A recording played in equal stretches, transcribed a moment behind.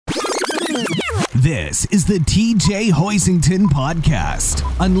This is the TJ Hoisington Podcast.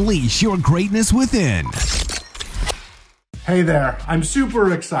 Unleash your greatness within. Hey there, I'm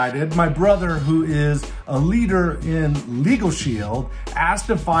super excited. My brother, who is a leader in Legal Shield, asked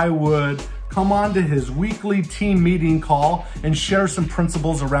if I would come on to his weekly team meeting call and share some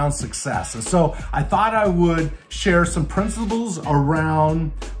principles around success. And so I thought I would share some principles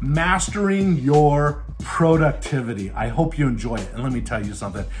around mastering your productivity. I hope you enjoy it. And let me tell you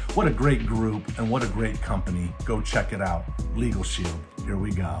something, what a great group and what a great company. Go check it out. Legal Shield. Here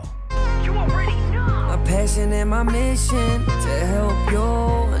we go. You already know. My passion and my mission to help you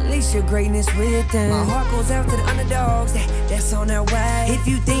unleash your greatness within. My heart goes out to the underdogs that's on their way. If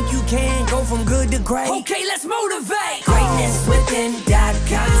you think you can go from good to great, okay, let's motivate.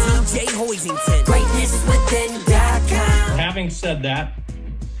 GreatnessWithin.com. TJ Hoisington. GreatnessWithin.com. Having said that,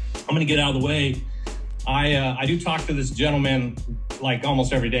 I'm going to get out of the way. I do talk to this gentleman like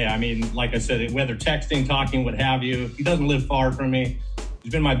almost every day. I mean, like I said, whether texting, talking, what have you, he doesn't live far from me.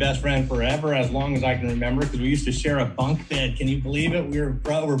 He's been my best friend forever, as long as I can remember, because we used to share a bunk bed. Can you believe it? We're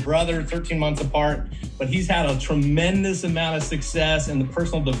brothers, 13 months apart, but he's had a tremendous amount of success in the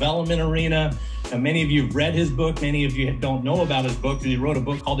personal development arena. And many of you have read his book. Many of you don't know about his book, because he wrote a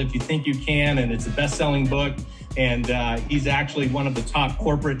book called If You Think You Can, and it's a best-selling book. And he's actually one of the top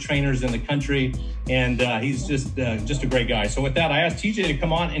corporate trainers in the country. And he's just a great guy. So with that, I asked TJ to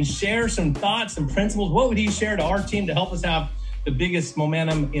come on and share some thoughts and principles. What would he share to our team to help us have the biggest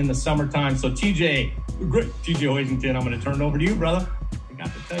momentum in the summertime? So TJ Hoisington, I'm going to turn it over to you, brother. I got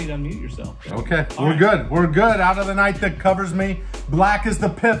to tell you to unmute yourself. Okay, we're good. We're good. Out of the night that covers me, black is the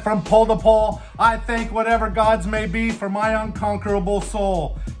pit from pole to pole. I thank whatever gods may be for my unconquerable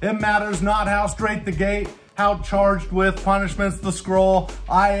soul. It matters not how straight the gate, how charged with punishments the scroll.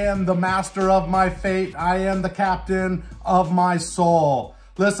 I am the master of my fate. I am the captain of my soul.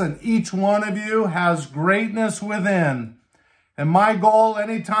 Listen, each one of you has greatness within. And my goal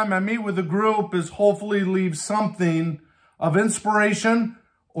anytime I meet with a group is hopefully leave something of inspiration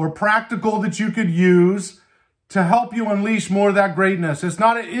or practical that you could use to help you unleash more of that greatness. It's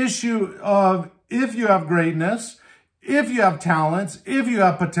not an issue of if you have greatness, if you have talents, if you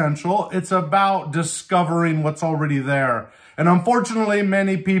have potential. It's about discovering what's already there. And unfortunately,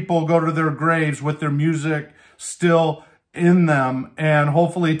 many people go to their graves with their music still in them. And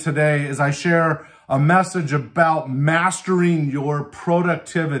hopefully today, as I share a message about mastering your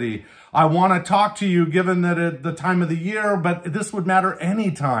productivity, I want to talk to you, given that it's the time of the year, but this would matter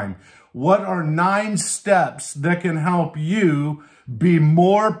anytime. What are 9 steps that can help you be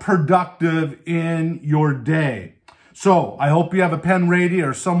more productive in your day? So I hope you have a pen ready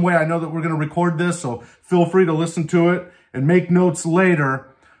or some way. I know that we're going to record this, so feel free to listen to it and make notes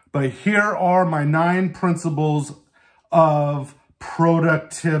later. But here are my 9 principles of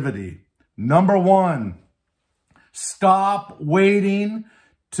productivity. Number 1, stop waiting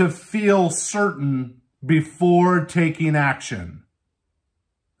to feel certain before taking action.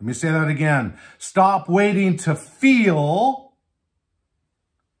 Let me say that again. Stop waiting to feel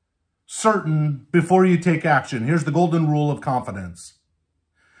certain before you take action. Here's the golden rule of confidence.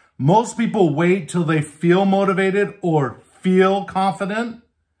 Most people wait till they feel motivated or feel confident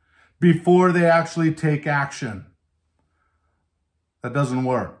before they actually take action. That doesn't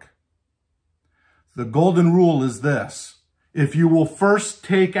work. The golden rule is this: if you will first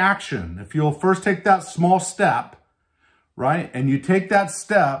take action, if you'll first take that small step, right, and you take that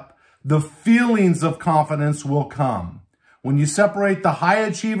step, the feelings of confidence will come. When you separate the high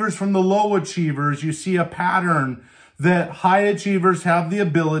achievers from the low achievers, you see a pattern that high achievers have the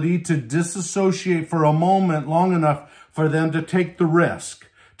ability to disassociate for a moment long enough for them to take the risk,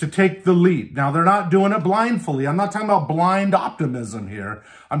 to take the leap. Now, they're not doing it blindly. I'm not talking about blind optimism here.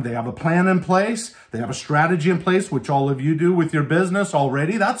 They have a plan in place. They have a strategy in place, which all of you do with your business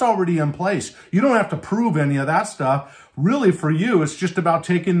already. That's already in place. You don't have to prove any of that stuff. Really, for you, it's just about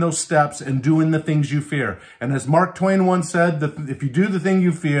taking those steps and doing the things you fear. And as Mark Twain once said, if you do the thing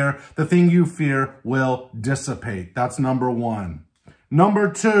you fear will dissipate. That's number 1.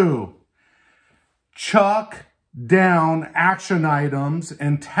 Number 2, chuck down action items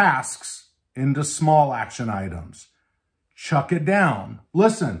and tasks into small action items. Chuck it down.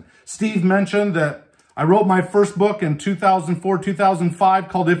 Listen, Steve mentioned that I wrote my first book in 2004, 2005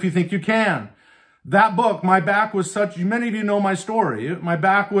 called If You Think You Can. That book, my back was such, many of you know my story. My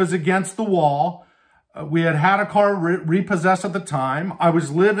back was against the wall. We had had a car repossessed at the time. I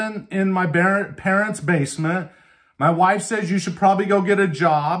was living in my parents' basement. My wife says, you should probably go get a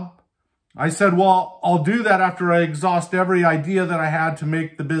job. I said, well, I'll do that after I exhaust every idea that I had to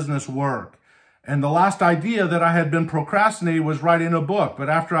make the business work. And the last idea that I had been procrastinating was writing a book. But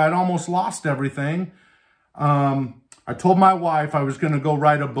after I'd almost lost everything, I told my wife I was going to go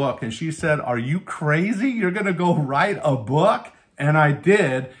write a book. And she said, "Are you crazy? You're going to go write a book?" And I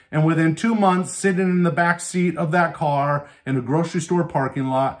did. And within 2 months, sitting in the back seat of that car in a grocery store parking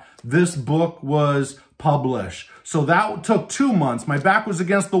lot, this book was published. So that took 2 months. My back was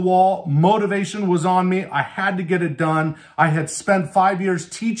against the wall. Motivation was on me. I had to get it done. I had spent 5 years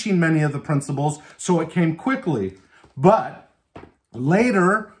teaching many of the principles, so it came quickly. But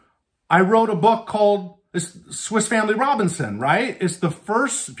later, I wrote a book called Swiss Family Robinson, right? It's the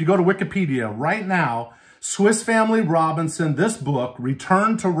first, if you go to Wikipedia right now, Swiss Family Robinson, this book,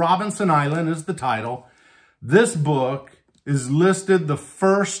 Return to Robinson Island is the title. This book is listed the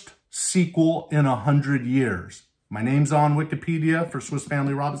first sequel in 100 years. My name's on Wikipedia for Swiss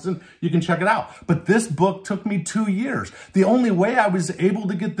Family Robinson. You can check it out. But this book took me 2 years. The only way I was able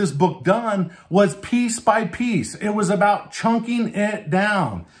to get this book done was piece by piece. It was about chunking it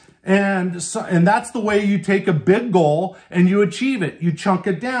down. And that's the way you take a big goal and you achieve it. You chunk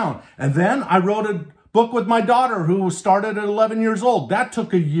it down. And then I wrote a book with my daughter who started at 11 years old. That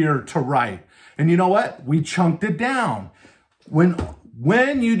took a year to write. And you know what? We chunked it down.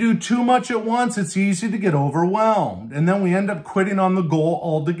 When you do too much at once, it's easy to get overwhelmed. And then we end up quitting on the goal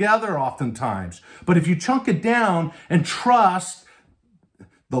altogether oftentimes. But if you chunk it down and trust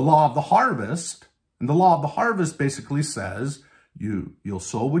the law of the harvest, and the law of the harvest basically says you'll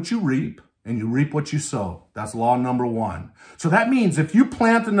sow what you reap and you reap what you sow. That's law number 1. So that means if you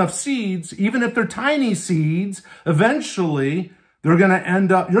plant enough seeds, even if they're tiny seeds, eventually you're going to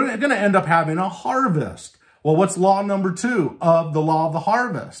end up having a harvest. Well, what's law number 2 of the law of the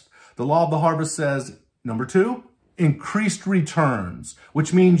harvest? The law of the harvest says, number 2, increased returns,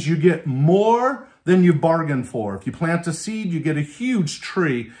 which means you get more than you bargained for. If you plant a seed, you get a huge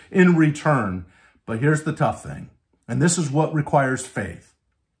tree in return. But here's the tough thing, and this is what requires faith,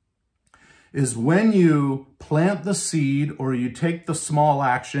 is when you plant the seed or you take the small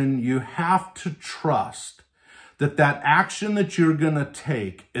action, you have to trust that that action that you're going to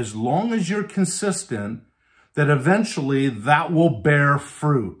take, as long as you're consistent, that eventually that will bear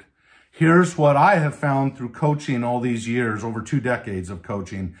fruit. Here's what I have found through coaching all these years, over 2 decades of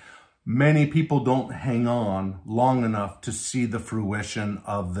coaching. Many people don't hang on long enough to see the fruition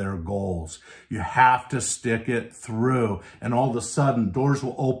of their goals. You have to stick it through, and all of a sudden doors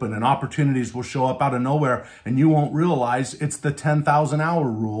will open and opportunities will show up out of nowhere, and you won't realize it's the 10,000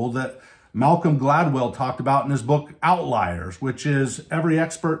 hour rule that Malcolm Gladwell talked about in his book, Outliers, which is every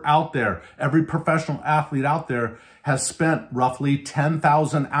expert out there, every professional athlete out there has spent roughly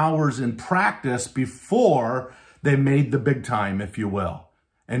 10,000 hours in practice before they made the big time, if you will.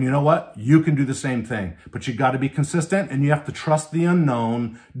 And you know what? You can do the same thing, but you got to be consistent and you have to trust the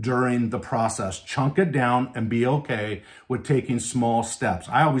unknown during the process. Chunk it down and be okay with taking small steps.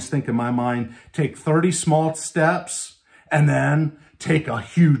 I always think in my mind, take 30 small steps and then take a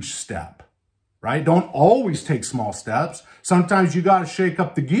huge step. Right? Don't always take small steps. Sometimes you got to shake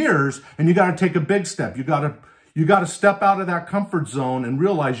up the gears and you got to take a big step. You got to step out of that comfort zone and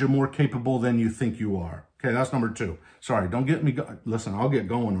realize you're more capable than you think you are. Okay, that's number 2. Sorry, don't get me listen, I'll get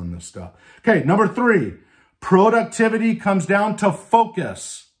going on this stuff. Okay, number 3. Productivity comes down to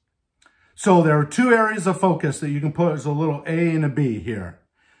focus. So there are 2 areas of focus that you can put as a little A and a B here.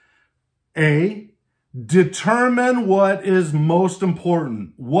 A, determine what is most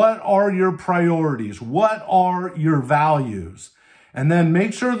important. What are your priorities? What are your values? And then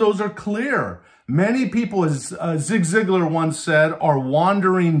make sure those are clear. Many people, as Zig Ziglar once said, are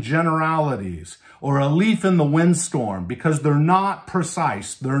wandering generalities or a leaf in the windstorm because they're not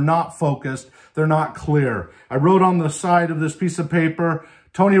precise, they're not focused, they're not clear. I wrote on the side of this piece of paper,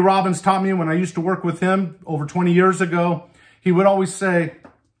 Tony Robbins taught me when I used to work with him over 20 years ago, he would always say,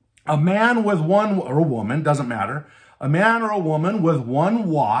 a man with one, or a woman, doesn't matter, a man or a woman with one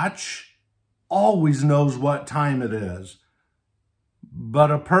watch always knows what time it is.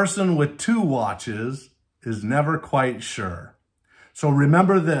 But a person with 2 watches is never quite sure. So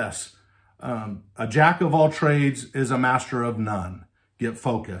remember this, a jack of all trades is a master of none. Get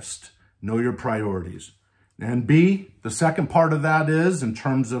focused, know your priorities. And B, the second part of that is, in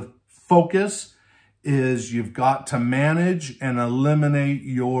terms of focus, is you've got to manage and eliminate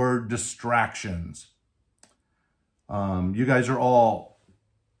your distractions. You guys are all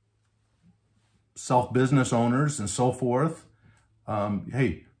self-business owners and so forth.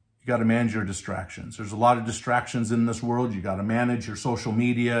 Hey, you got to manage your distractions. There's a lot of distractions in this world. You got to manage your social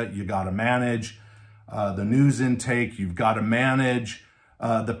media. You got to manage the news intake. You've got to manage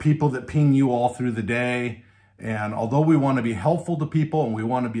the people that ping you all through the day. And although we want to be helpful to people and we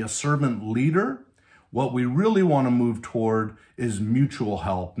want to be a servant leader, what we really want to move toward is mutual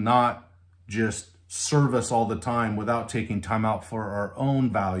help, not just service all the time without taking time out for our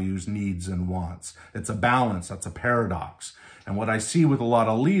own values, needs, and wants. It's a balance. That's a paradox. And what I see with a lot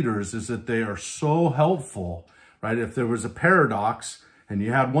of leaders is that they are so helpful, right? If there was a paradox and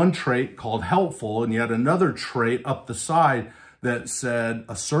you had one trait called helpful and you had another trait up the side that said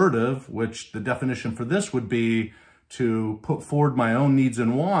assertive, which the definition for this would be to put forward my own needs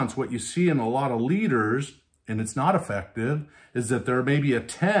and wants, what you see in a lot of leaders, and it's not effective, is that there may be a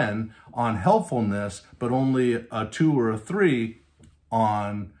 10 on helpfulness, but only a 2 or a 3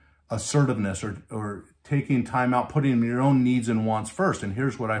 on assertiveness or taking time out, putting your own needs and wants first. And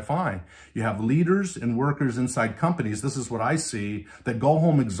here's what I find. You have leaders and workers inside companies, this is what I see, that go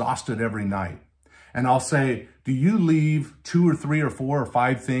home exhausted every night. And I'll say, do you leave 2 or 3 or 4 or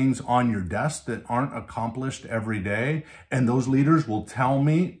 5 things on your desk that aren't accomplished every day? And those leaders will tell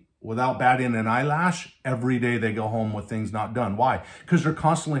me without batting an eyelash, every day they go home with things not done. Why? Because they're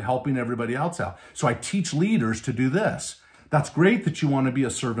constantly helping everybody else out. So I teach leaders to do this. That's great that you want to be a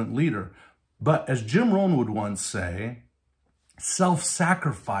servant leader. But as Jim Rohn would once say,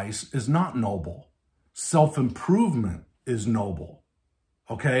 self-sacrifice is not noble. Self-improvement is noble.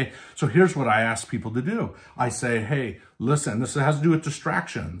 Okay, so here's what I ask people to do. I say, hey, listen, this has to do with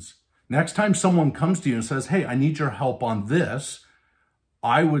distractions. Next time someone comes to you and says, hey, I need your help on this,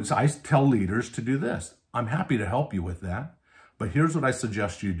 I tell leaders to do this. I'm happy to help you with that, but here's what I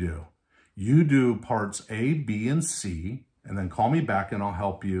suggest you do. You do parts A, B, and C, and then call me back and I'll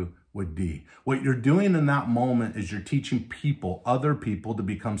help you with D. What you're doing in that moment is you're teaching people, other people, to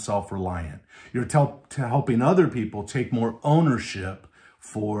become self-reliant. You're helping other people take more ownership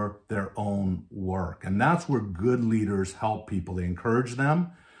for their own work. And that's where good leaders help people. They encourage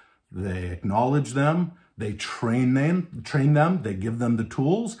them, they acknowledge them, they train them, they give them the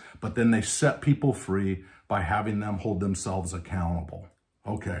tools, but then they set people free by having them hold themselves accountable.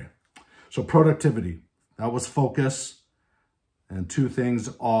 Okay, so productivity, that was focus. And 2 things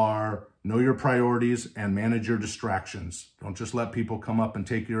are know your priorities and manage your distractions. Don't just let people come up and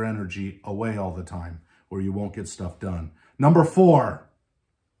take your energy away all the time or you won't get stuff done. Number 4,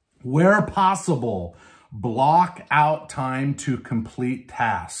 where possible, block out time to complete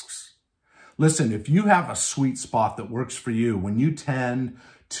tasks. Listen, if you have a sweet spot that works for you, when you tend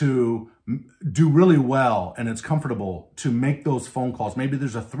to do really well and it's comfortable to make those phone calls, maybe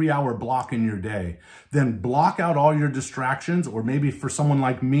there's a 3-hour block in your day, then block out all your distractions. Or maybe for someone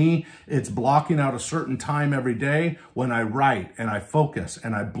like me, it's blocking out a certain time every day when I write and I focus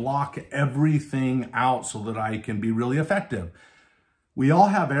and I block everything out so that I can be really effective. We all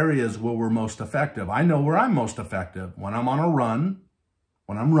have areas where we're most effective. I know where I'm most effective. When I'm on a run,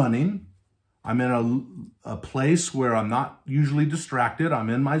 when I'm running, I'm in a place where I'm not usually distracted. I'm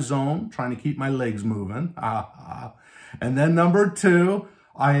in my zone, trying to keep my legs moving. And then number 2,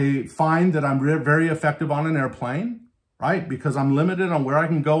 I find that I'm very effective on an airplane, right? Because I'm limited on where I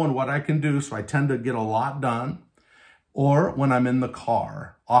can go and what I can do, so I tend to get a lot done. Or when I'm in the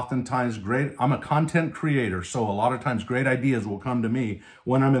car, oftentimes I'm a content creator, so a lot of times great ideas will come to me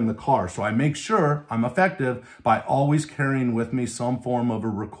when I'm in the car. So I make sure I'm effective by always carrying with me some form of a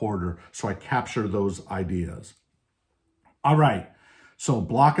recorder so I capture those ideas. All right, so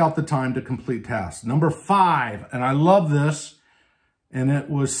block out the time to complete tasks. Number 5, and I love this, and it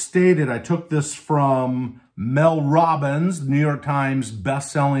was stated, I took this from Mel Robbins, New York Times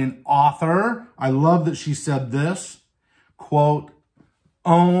best-selling author. I love that she said this. Quote,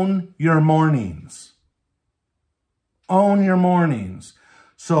 own your mornings. Own your mornings.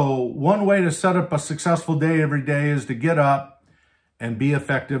 So one way to set up a successful day every day is to get up and be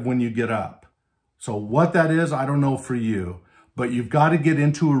effective when you get up. So what that is, I don't know for you, but you've got to get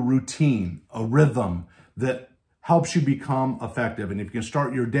into a routine, a rhythm that helps you become effective. And if you can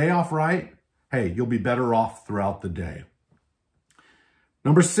start your day off right, hey, you'll be better off throughout the day.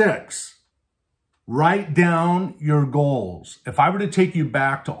 Number 6. Write down your goals. If I were to take you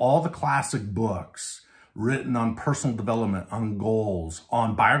back to all the classic books written on personal development, on goals,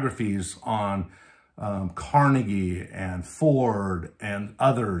 on biographies, on Carnegie and Ford and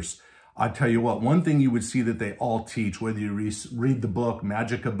others, I tell you what, one thing you would see that they all teach, whether you read the book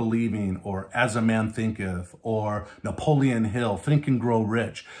Magic of Believing or As a Man Thinketh or Napoleon Hill, Think and Grow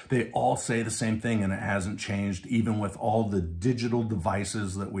Rich, they all say the same thing, and it hasn't changed even with all the digital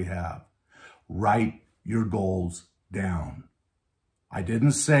devices that we have. Write your goals down. I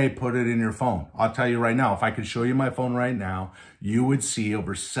didn't say put it in your phone. I'll tell you right now, if I could show you my phone right now, you would see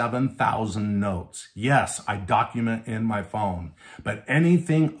over 7,000 notes. Yes, I document in my phone, but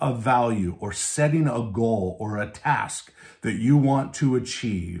anything of value or setting a goal or a task that you want to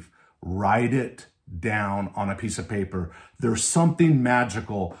achieve, write it down on a piece of paper. There's something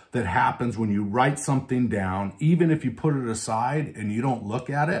magical that happens when you write something down, even if you put it aside and you don't look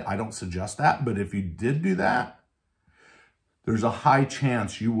at it. I don't suggest that, but if you did do that, there's a high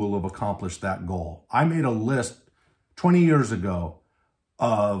chance you will have accomplished that goal. I made a list 20 years ago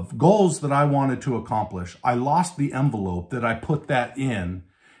of goals that I wanted to accomplish. I lost the envelope that I put that in,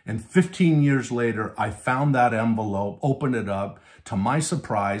 and 15 years later, I found that envelope, opened it up. To my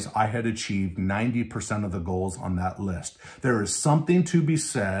surprise, I had achieved 90% of the goals on that list. There is something to be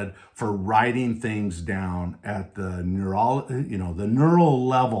said for writing things down at the neural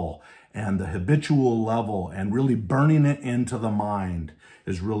level and the habitual level, and really burning it into the mind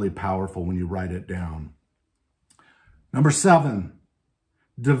is really powerful when you write it down. Number 7,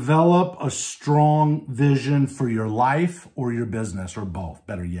 develop a strong vision for your life or your business, or both,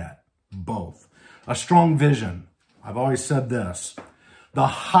 better yet, both. A strong vision. I've always said this: the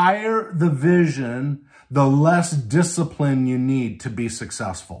higher the vision, the less discipline you need to be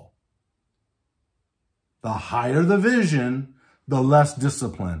successful. The higher the vision, the less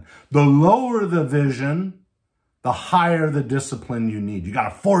discipline. The lower the vision, the higher the discipline you need. You got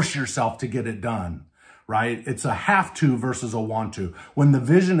to force yourself to get it done, right? It's a have to versus a want to. When the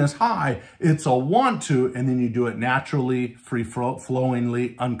vision is high, it's a want to, and then you do it naturally,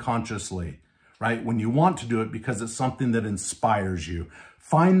 free-flowingly, unconsciously, right? When you want to do it because it's something that inspires you.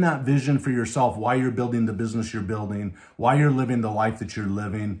 Find that vision for yourself, why you're building the business you're building, why you're living the life that you're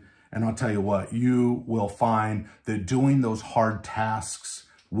living. And I'll tell you what, you will find that doing those hard tasks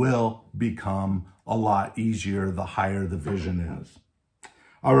will become a lot easier the higher the vision is.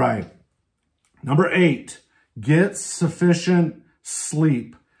 All right. Number 8, get sufficient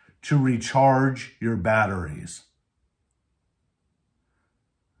sleep to recharge your batteries.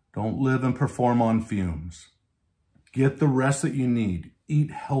 Don't live and perform on fumes. Get the rest that you need.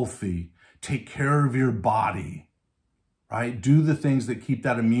 Eat healthy. Take care of your body. Right? Do the things that keep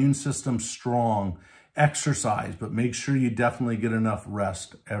that immune system strong. Exercise, but make sure you definitely get enough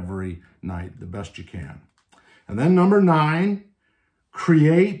rest every night, the best you can. And then number 9,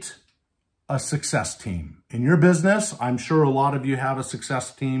 create a success team. In your business, I'm sure a lot of you have a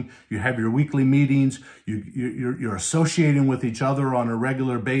success team. You have your weekly meetings. You're associating with each other on a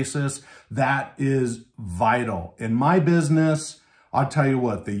regular basis. That is vital. In my business, I'll tell you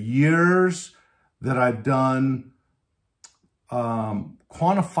what, the years that I've done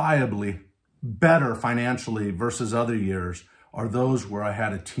quantifiably better financially versus other years are those where I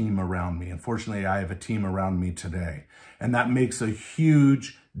had a team around me. Unfortunately, I have a team around me today. And that makes a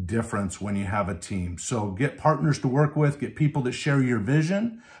huge difference when you have a team. So get partners to work with, get people that share your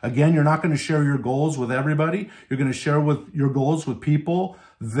vision. Again, you're not going to share your goals with everybody. You're going to share with your goals with people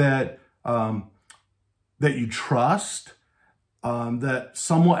that, that you trust, that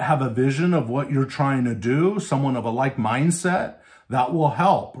somewhat have a vision of what you're trying to do, someone of a like mindset. That will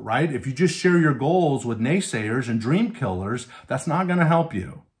help, right? If you just share your goals with naysayers and dream killers, that's not going to help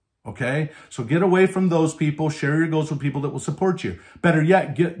you, okay? So get away from those people. Share your goals with people that will support you. Better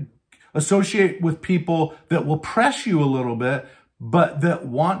yet, associate with people that will press you a little bit, but that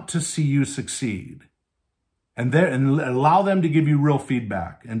want to see you succeed. And allow them to give you real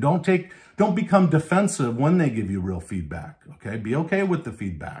feedback. And don't become defensive when they give you real feedback, okay? Be okay with the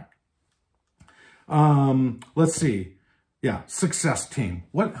feedback. Let's see. Yeah, success team.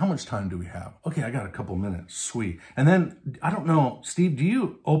 How much time do we have? Okay, I got a couple minutes. Sweet. And then, I don't know, Steve, do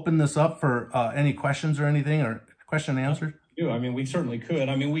you open this up for any questions or anything, or question and answers? I mean, we certainly could.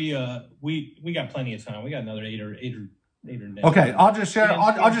 I mean, we got plenty of time. We got another eight or 9. Okay, I'll just share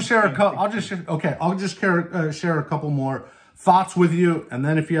a couple more thoughts with you, and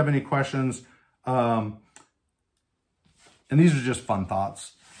then if you have any questions, and these are just fun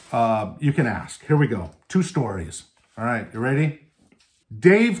thoughts, you can ask. Here we go. 2 stories. All right, you ready?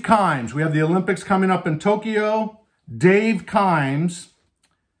 Dave Kimes. We have the Olympics coming up in Tokyo. Dave Kimes,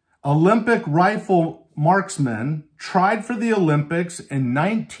 Olympic rifle marksman, tried for the Olympics in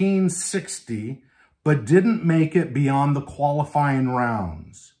 1960, but didn't make it beyond the qualifying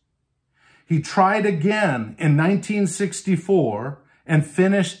rounds. He tried again in 1964 and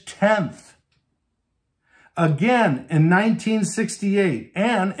finished 10th. Again in 1968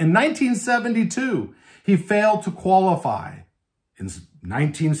 and in 1972. He failed to qualify. In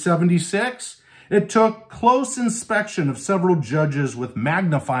 1976, it took close inspection of several judges with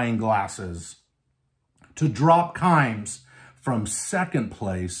magnifying glasses to drop Kimes from second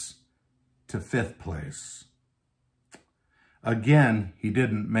place to fifth place. Again, he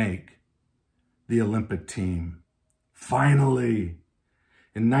didn't make the Olympic team. Finally,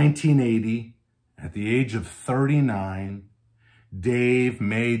 in 1980, at the age of 39, Dave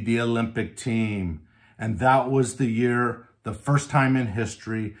made the Olympic team. And that was the year, the first time in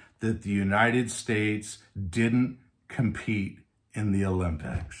history, that the United States didn't compete in the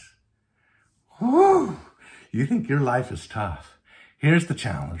Olympics. Whew! You think your life is tough. Here's the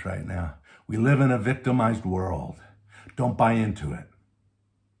challenge right now. We live in a victimized world. Don't buy into it.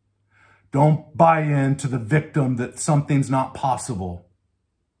 Don't buy into the victim that something's not possible.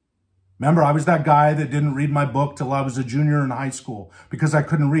 Remember, I was that guy that didn't read my book till I was a junior in high school because I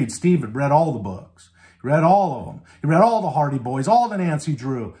couldn't read. Steve had read all the books. He read all of them. He read all the Hardy Boys, all the Nancy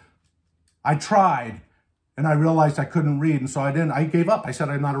Drew. I tried, and I realized I couldn't read, and so I gave up. I said,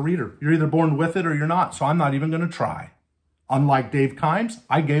 I'm not a reader. You're either born with it or you're not, so I'm not even going to try. Unlike Dave Kimes,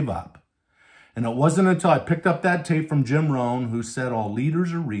 I gave up. And it wasn't until I picked up that tape from Jim Rohn, who said all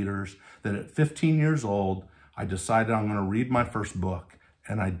leaders are readers, that at 15 years old, I decided I'm going to read my first book.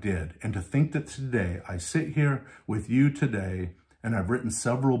 And I did. And to think that today, I sit here with you today, and I've written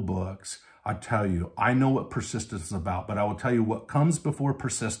several books, I tell you, I know what persistence is about, but I will tell you what comes before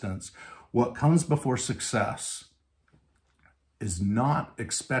persistence, what comes before success is not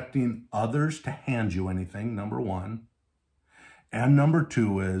expecting others to hand you anything, number one. And number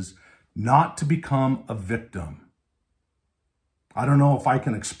two is not to become a victim. I don't know if I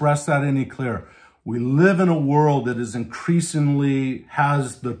can express that any clearer. We live in a world that is increasingly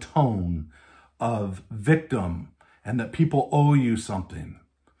has the tone of victim and that people owe you something.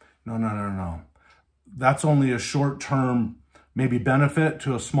 No. That's only a short-term, maybe benefit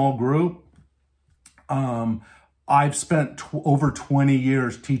to a small group. I've spent over 20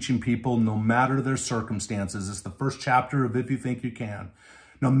 years teaching people, no matter their circumstances. It's the first chapter of If You Think You Can.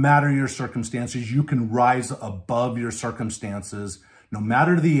 No matter your circumstances, you can rise above your circumstances, no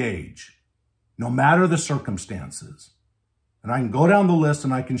matter the age, no matter the circumstances. And I can go down the list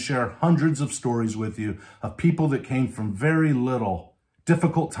and I can share hundreds of stories with you of people that came from very little,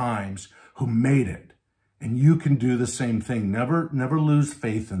 difficult times who made it. And you can do the same thing. Never lose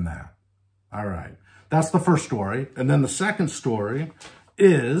faith in that. All right. That's the first story. And then the second story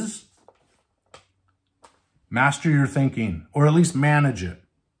is master your thinking, or at least manage it.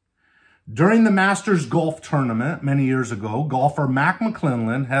 During the Masters golf tournament many years ago, golfer Mac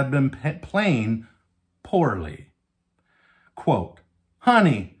McClellan had been playing poorly. Quote,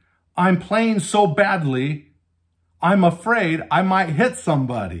 "Honey, I'm playing so badly, I'm afraid I might hit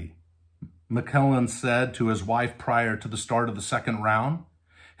somebody," McClellan said to his wife prior to the start of the second round.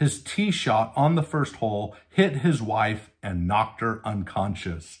 His tee shot on the first hole hit his wife and knocked her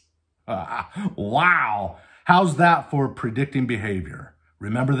unconscious. Wow. How's that for predicting behavior?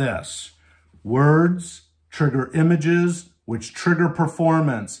 Remember this. Words trigger images, which trigger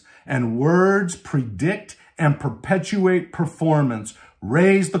performance. And words predict and perpetuate performance.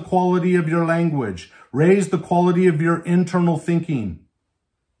 Raise the quality of your language. Raise the quality of your internal thinking.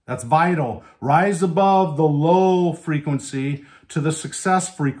 That's vital. Rise above the low frequency to the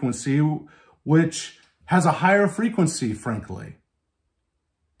success frequency, which has a higher frequency, frankly.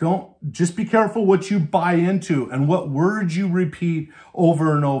 Just be careful what you buy into and what words you repeat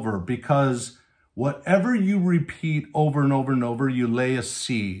over and over, because whatever you repeat over and over and over, you lay a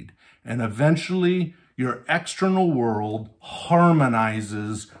seed. And eventually your external world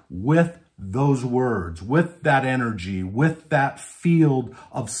harmonizes with those words, with that energy, with that field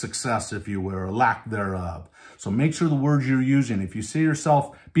of success, if you will, or lack thereof. So make sure the words you're using, if you see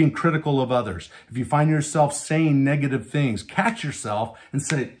yourself being critical of others, if you find yourself saying negative things, catch yourself and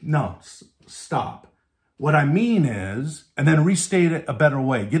say, no, stop. What I mean is, and then restate it a better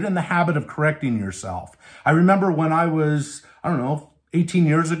way. Get in the habit of correcting yourself. I remember when I was, 18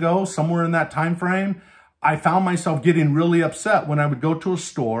 years ago, somewhere in that time frame, I found myself getting really upset when I would go to a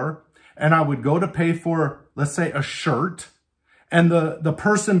store and I would go to pay for, let's say, a shirt. And the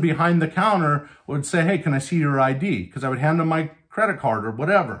person behind the counter would say, hey, can I see your ID? Because I would hand them my credit card or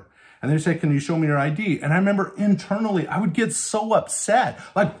whatever. And they'd say, can you show me your ID? And I remember internally, I would get so upset.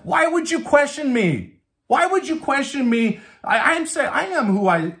 Like, why would you question me? Why would you question me? I am who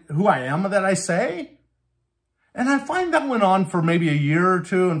I am that I say. And I find that went on for maybe a year or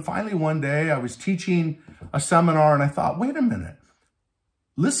two. And finally one day I was teaching a seminar and I thought, wait a minute.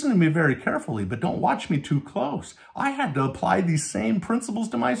 Listen to me very carefully, but don't watch me too close. I had to apply these same principles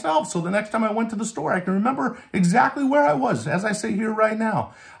to myself. So the next time I went to the store, I can remember exactly where I was as I sit here right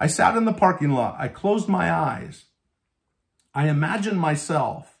now. I sat in the parking lot. I closed my eyes. I imagined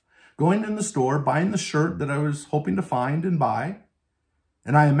myself going in the store, buying the shirt that I was hoping to find and buy.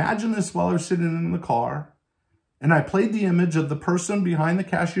 And I imagined this while I was sitting in the car. And I played the image of the person behind the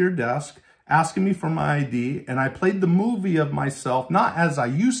cashier desk asking me for my ID. And I played the movie of myself, not as I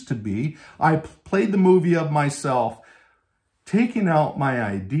used to be. I played the movie of myself taking out my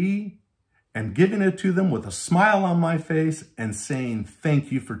ID and giving it to them with a smile on my face and saying,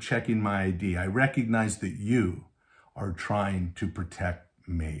 thank you for checking my ID. I recognize that you are trying to protect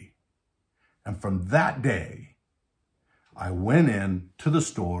me. And from that day, I went in to the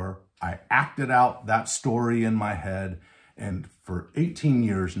store. I acted out that story in my head. And for 18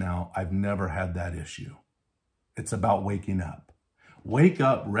 years now, I've never had that issue. It's about waking up. Wake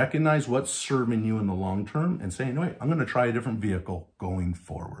up, recognize what's serving you in the long term, and saying, wait, I'm going to try a different vehicle going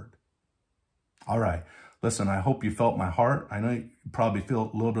forward. All right. Listen, I hope you felt my heart. I know you probably feel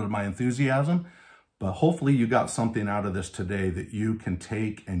a little bit of my enthusiasm, but hopefully you got something out of this today that you can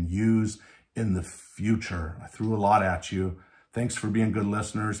take and use in the future. I threw a lot at you. Thanks for being good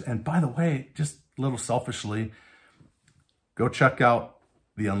listeners. And by the way, just a little selfishly, go check out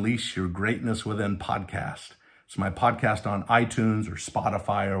the Unleash Your Greatness Within podcast. It's my podcast on iTunes or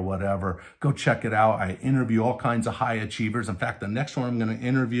Spotify or whatever. Go check it out. I interview all kinds of high achievers. In fact, the next one I'm going to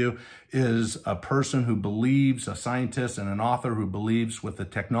interview is a person who believes, a scientist and an author who believes with the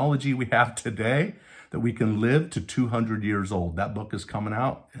technology we have today that we can live to 200 years old. That book is coming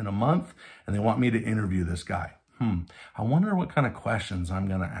out in a month, and they want me to interview this guy. I wonder what kind of questions I'm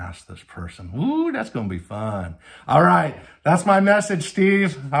going to ask this person. Ooh, that's going to be fun. All right. That's my message,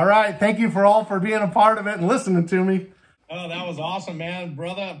 Steve. All right. Thank you for being a part of it and listening to me. Oh, that was awesome, man.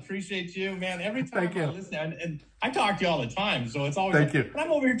 Brother, appreciate you, man. Every time I listen, and I talk to you all the time, so it's always Thank you. But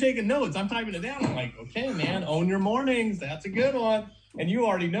I'm over here taking notes. I'm typing it down. I'm like, okay, man, own your mornings. That's a good one. And you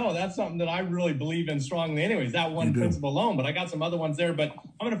already know that's something that I really believe in strongly anyways, that one principle alone. But I got some other ones there. But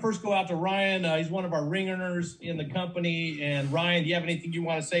I'm going to first go out to Ryan. He's one of our ringers in the company. And Ryan, do you have anything you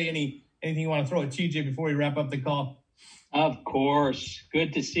want to say? Anything you want to throw at TJ before we wrap up the call? Of course.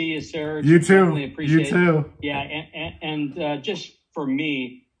 Good to see you, sir. You too. Definitely appreciate you too. It. Yeah. And just for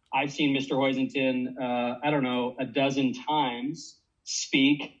me, I've seen Mr. Hoisington, I don't know, a dozen times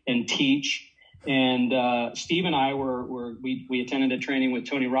speak and teach. And Steve and I we attended a training with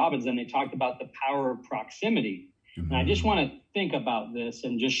Tony Robbins, and they talked about the power of proximity. And I just want to think about this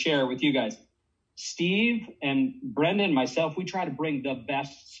and just share it with you guys. Steve and Brendan and myself, we try to bring the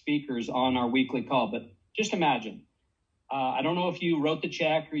best speakers on our weekly call. But just imagine, I don't know if you wrote the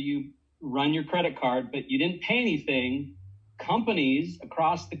check or you run your credit card, but you didn't pay anything. Companies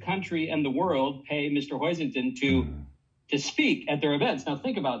across the country and the world pay Mr. Hoisington to speak at their events. Now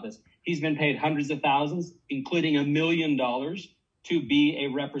think about this. He's been paid hundreds of thousands, including $1 million, to be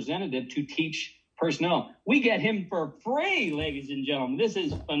a representative to teach personnel. We get him for free, ladies and gentlemen. This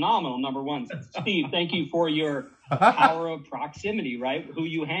is phenomenal, number one. Steve, thank you for your power of proximity, right? Who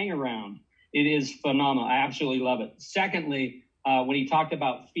you hang around. It is phenomenal. I absolutely love it. Secondly, when he talked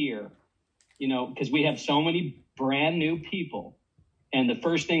about fear, because we have so many brand new people, and the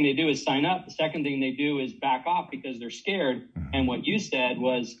first thing they do is sign up. The second thing they do is back off because they're scared. And what you said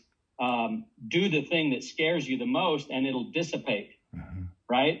was, do the thing that scares you the most and it'll dissipate,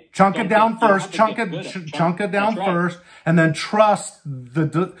 right? Chunk it down first, chunk it down first, and then trust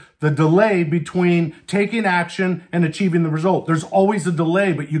the delay between taking action and achieving the result. There's always a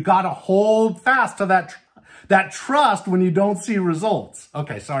delay, but you got to hold fast to that trust when you don't see results.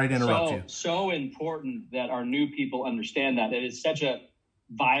 Okay, sorry to interrupt you. So important that our new people understand that. It is such a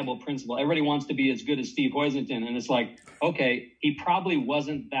viable principle. Everybody wants to be as good as Steve Hoisington. And it's like, okay, he probably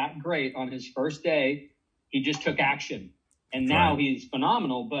wasn't that great on his first day. He just took action. And now he's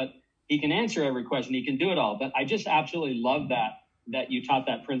phenomenal, but he can answer every question. He can do it all. But I just absolutely love that you taught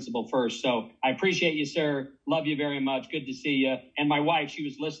that principle first. So I appreciate you, sir. Love you very much. Good to see you. And my wife, she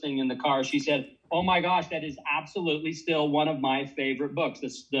was listening in the car. She said, oh my gosh, that is absolutely still one of my favorite books.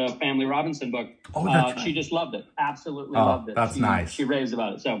 The Family Robinson book. Oh, that's right. She just loved it. Absolutely loved it. That's nice. She raved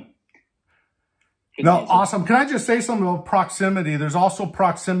about it. So. No, awesome. Can I just say something about proximity? There's also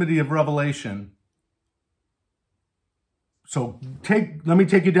proximity of revelation. So let me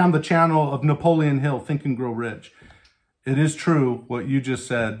take you down the channel of Napoleon Hill, Think and Grow Rich. It is true what you just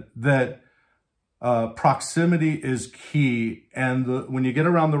said, that proximity is key. And when you get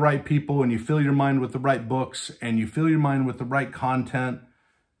around the right people and you fill your mind with the right books and you fill your mind with the right content,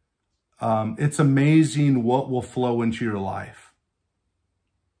 it's amazing what will flow into your life.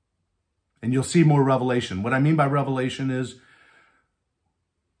 And you'll see more revelation. What I mean by revelation is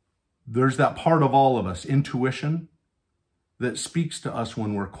there's that part of all of us, intuition, that speaks to us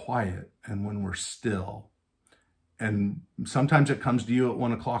when we're quiet and when we're still. And sometimes it comes to you at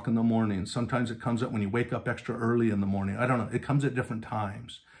 1 o'clock in the morning. Sometimes it comes up when you wake up extra early in the morning. I don't know. It comes at different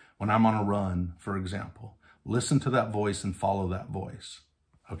times. When I'm on a run, for example, listen to that voice and follow that voice.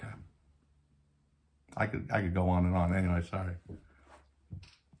 Okay. I could go on and on. Anyway, sorry.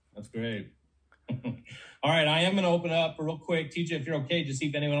 That's great. All right, I am going to open up real quick. TJ, if you're okay, just see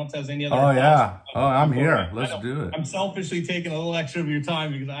if anyone else has any other thoughts. Yeah. Oh, I'm here. Let's do it. I'm selfishly taking a little extra of your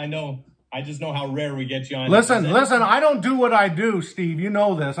time because I just know how rare we get you on. Listen, I don't do what I do, Steve. You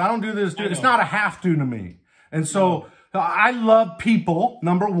know this. I don't do this. It's not a have to me. And so I love people,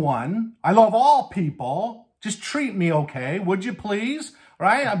 number one. I love all people. Just treat me okay, would you please?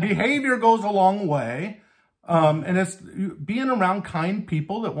 Right? Behavior goes a long way. And it's being around kind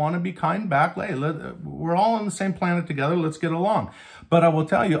people that want to be kind back. Hey, we're all on the same planet together. Let's get along. But I will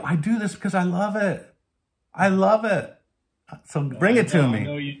tell you, I do this because I love it. I love it. So bring it to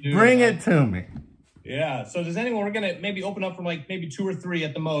me. Bring it to me. Yeah. So does anyone, we're going to maybe open up from like maybe 2 or 3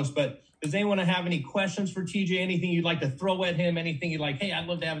 at the most, but does anyone have any questions for TJ? Anything you'd like to throw at him? Anything you'd like, hey, I'd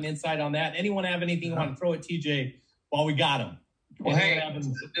love to have an insight on that. Anyone have anything you want to throw at TJ while we got him? Well, hey,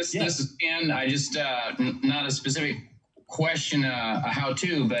 this is Ken. I just, not a specific question, a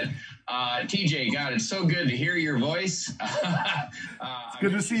how-to, but TJ, God, it's so good to hear your voice. It's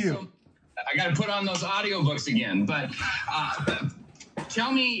good to see you. I got to put on those audiobooks again, but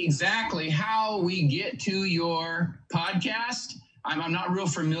tell me exactly how we get to your podcast. I'm not real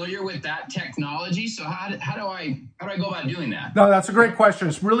familiar with that technology, so how do I go about doing that? No, that's a great question.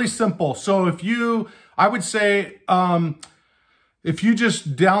 It's really simple. So I would say, if you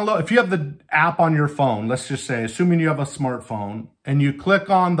just download, if you have the app on your phone, let's just say, assuming you have a smartphone, and you click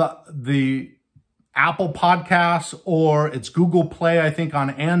on the Apple Podcasts, or it's Google Play, I think,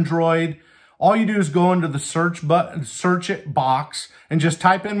 on Android, all you do is go into the search box and just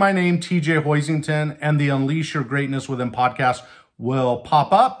type in my name, TJ Hoisington, and the Unleash Your Greatness Within podcast will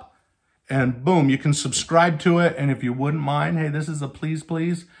pop up, and boom, you can subscribe to it. And if you wouldn't mind, hey, this is a please.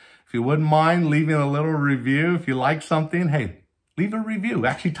 If you wouldn't mind leaving a little review, if you like something, hey, leave a review.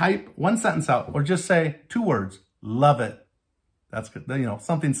 Actually type 1 sentence out, or just say 2 words. Love it. That's good.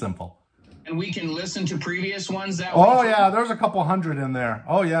 Something simple. And we can listen to previous ones that Oh, yeah. There's a couple hundred in there.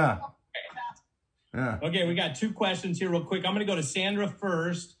 Oh, yeah. Yeah. Okay, we got 2 questions here real quick. I'm going to go to Sandra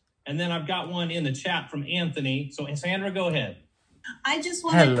first, and then I've got one in the chat from Anthony. So, Sandra, go ahead. I just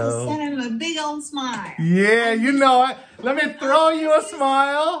wanted to send him a big old smile. Yeah, you know it. Let me throw you a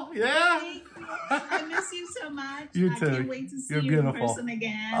smile. Yeah. I miss you so much. You too. I can't wait to see You're you beautiful. in person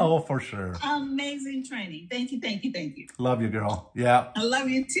again. Oh, for sure. Amazing training. Thank you. Love you, girl. Yeah. I love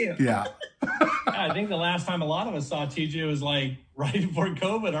you too. Yeah. I think the last time a lot of us saw TJ was like right before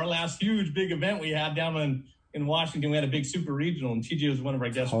COVID, our last huge big event we had down in Washington. We had a big super regional, and TJ was one of our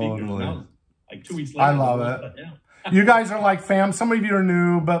guest speakers. And that was like 2 weeks later. I love it. Yeah. You guys are like fam. Some of you are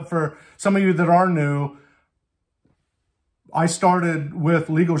new, but for some of you that are new, I started with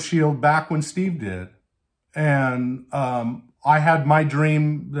Legal Shield back when Steve did. And I had my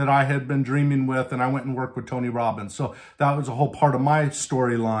dream that I had been dreaming with, and I went and worked with Tony Robbins. So that was a whole part of my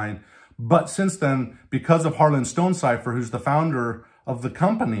storyline. But since then, because of Harlan Stonecipher, who's the founder of the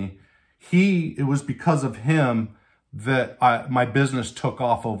company, it was because of him that my business took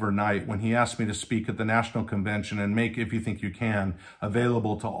off overnight when he asked me to speak at the national convention and make If You Think You Can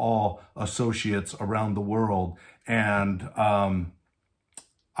available to all associates around the world. And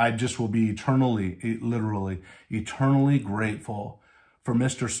I just will be literally eternally grateful for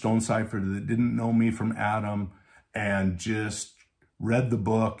Mr. Stonecipher that didn't know me from Adam and just read the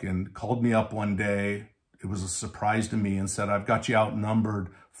book and called me up one day. It was a surprise to me and said, I've got you outnumbered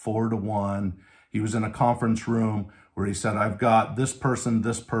 4-1. He was in a conference room where he said, I've got this person,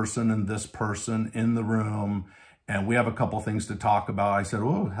 and this person in the room, and we have a couple things to talk about. I said,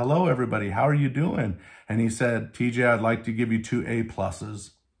 oh, hello, everybody. How are you doing? And he said, TJ, I'd like to give you 2 A+. He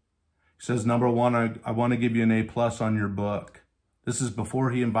says, number 1, I want to give you an A+ on your book. This is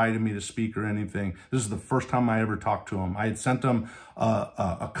before he invited me to speak or anything. This is the first time I ever talked to him. I had sent him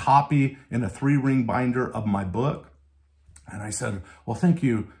a copy in a 3-ring binder of my book. And I said, well, thank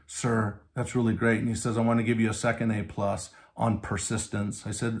you, sir. That's really great. And he says, I want to give you a second A+ on persistence.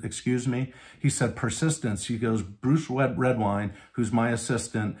 I said, excuse me? He said, persistence. He goes, Bruce Redwine, who's my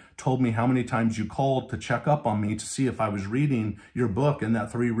assistant, told me how many times you called to check up on me to see if I was reading your book in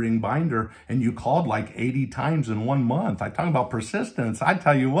that 3-ring binder. And you called like 80 times in 1 month. I talk about persistence. I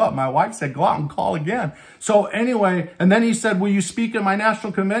tell you what, my wife said, go out and call again. So anyway, and then he said, will you speak at my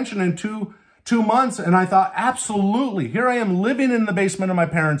national convention in 2 months? And I thought, absolutely. Here I am living in the basement of my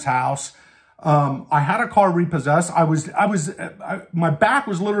parents' house. I had a car repossessed. My back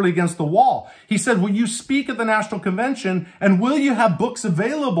was literally against the wall. He said, will you speak at the National Convention and will you have books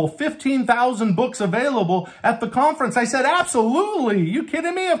available, 15,000 books available at the conference? I said, absolutely. You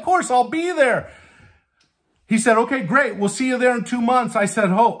kidding me? Of course, I'll be there. He said, okay, great. We'll see you there in 2 months. I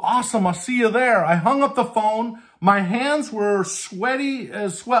said, oh, awesome. I'll see you there. I hung up the phone. My hands were sweaty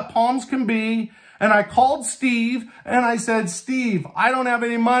as sweat palms can be. And I called Steve and I said, Steve, I don't have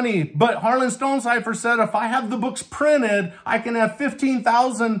any money, but Harlan Stonecipher said if I have the books printed, I can have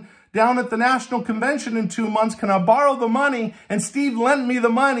 15,000 down at the National Convention in 2 months. Can I borrow the money? And Steve lent me the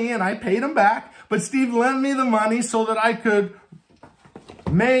money and I paid him back, but Steve lent me the money so that I could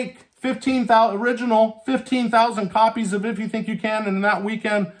make 15,000 copies of If You Think You Can. And in that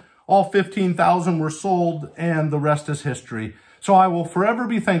weekend, all 15,000 were sold and the rest is history. So I will forever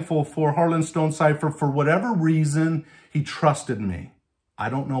be thankful for Harlan Stonecipher for whatever reason he trusted me.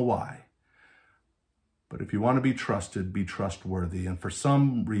 I don't know why. But if you want to be trusted, be trustworthy. And for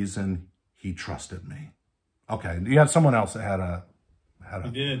some reason, he trusted me. Okay, you have someone else that had a...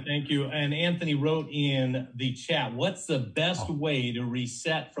 You did, thank you. And Anthony wrote in the chat, what's the best way to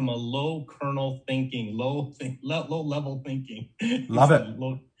reset from a low kernel thinking, low level thinking? Love it.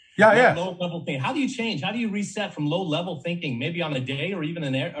 Low level thinking. How do you change? How do you reset from low level thinking? Maybe on a day or even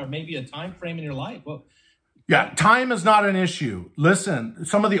or maybe a time frame in your life. Well, yeah, time is not an issue. Listen,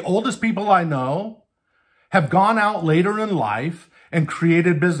 some of the oldest people I know have gone out later in life and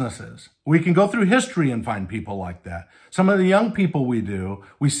created businesses. We can go through history and find people like that. Some of the young people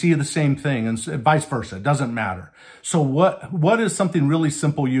we see the same thing, and vice versa. It doesn't matter. So what is something really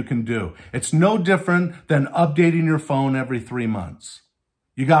simple you can do? It's no different than updating your phone every 3 months.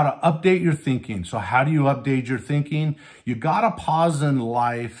 You got to update your thinking. So how do you update your thinking? You got to pause in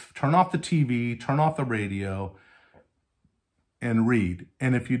life, turn off the TV, turn off the radio, and read.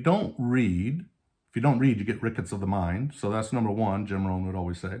 And if you don't read, you get rickets of the mind. So that's number one, Jim Rohn would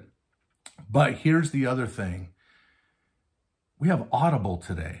always say. But here's the other thing. We have Audible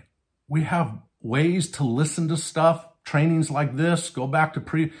today. We have ways to listen to stuff, trainings like this, go back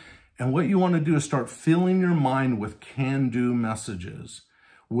to and what you want to do is start filling your mind with can-do messages,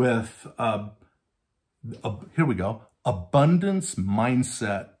 with, here we go, abundance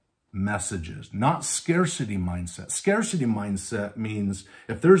mindset messages, not scarcity mindset. Scarcity mindset means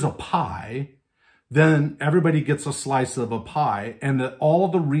if there's a pie, then everybody gets a slice of a pie and that all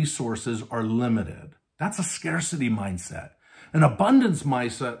the resources are limited. That's a scarcity mindset. An abundance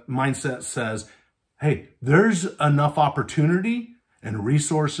mindset says, hey, there's enough opportunity and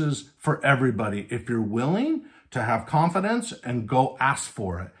resources for everybody. If you're willing to have confidence and go ask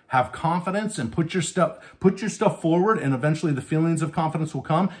for it, have confidence and put your stuff forward, and eventually the feelings of confidence will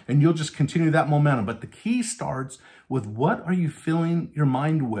come and you'll just continue that momentum. But the key starts with what are you filling your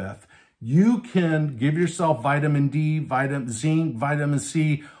mind with? You can give yourself vitamin D, vitamin zinc, vitamin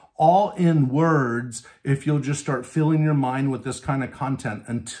C, all in words if you'll just start filling your mind with this kind of content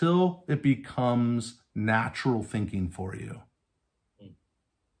until it becomes natural thinking for you.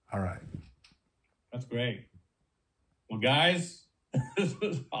 All right. That's great. Well, guys, this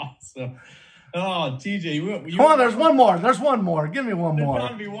was awesome. Oh, TJ, come on, there's one more. There's one more. Give me one more. There's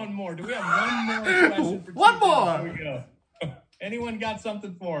got to be one more. Do we have one more question for one TJ? more. Here we go. Anyone got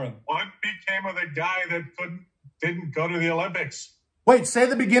something for him? What became of the guy that didn't go to the Olympics? Wait, say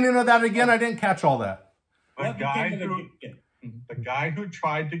the beginning of that again. I didn't catch all that. The guy who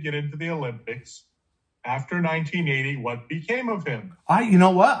tried to get into the Olympics after 1980, what became of him? You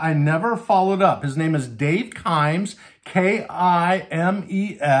know what? I never followed up. His name is Dave Kimes, Kimes.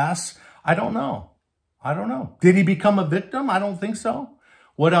 I don't know. Did he become a victim? I don't think so.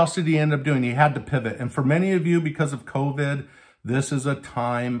 What else did he end up doing? He had to pivot. And for many of you, because of COVID, this is a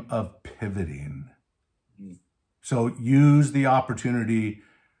time of pivoting. So use the opportunity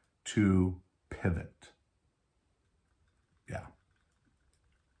to pivot. Yeah.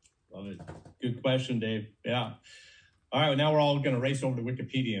 Love it. Good question, Dave. Yeah. All right. Well, now we're all going to race over to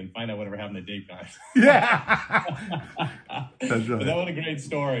Wikipedia and find out whatever happened to Dave Kimes. Yeah. That's right. But that was a great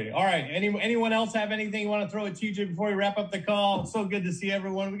story. All right. Anyone else have anything you want to throw at TJ before we wrap up the call? It's so good to see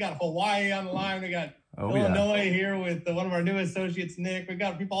everyone. We got Hawaii on the line. We got Illinois here with one of our new associates, Nick. We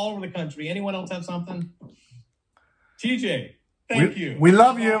got people all over the country. Anyone else have something? TJ, thank you. We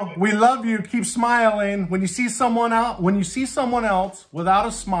love you. We love you. Keep smiling. When you see someone else without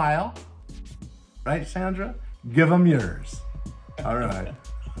a smile, right, Sandra? Give them yours. All right.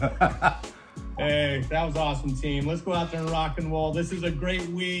 Hey, that was awesome, team. Let's go out there and rock and roll. This is a great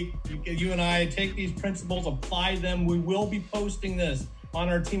week. You and I take these principles, apply them. We will be posting this on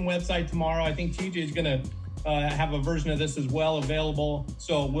our team website tomorrow. I think TJ is going to have a version of this as well available.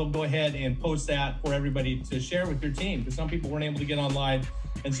 So we'll go ahead and post that for everybody to share with your team, because some people weren't able to get online.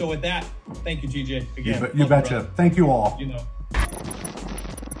 And so with that, thank you, TJ. Again, you betcha. Thank you all.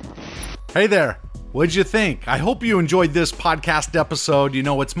 Hey there. What'd you think? I hope you enjoyed this podcast episode. You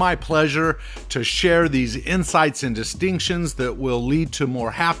know, it's my pleasure to share these insights and distinctions that will lead to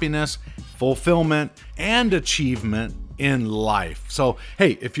more happiness, fulfillment, and achievement in life. So,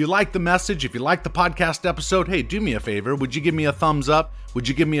 hey, if you like the message, if you like the podcast episode, hey, do me a favor. Would you give me a thumbs up? Would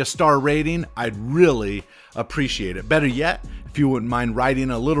you give me a star rating? I'd really appreciate it. Better yet, if you wouldn't mind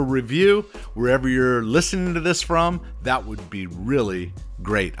writing a little review wherever you're listening to this from, that would be really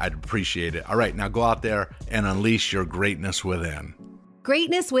great. I'd appreciate it. All right, now go out there and unleash your greatness within.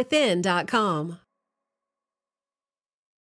 GreatnessWithin.com.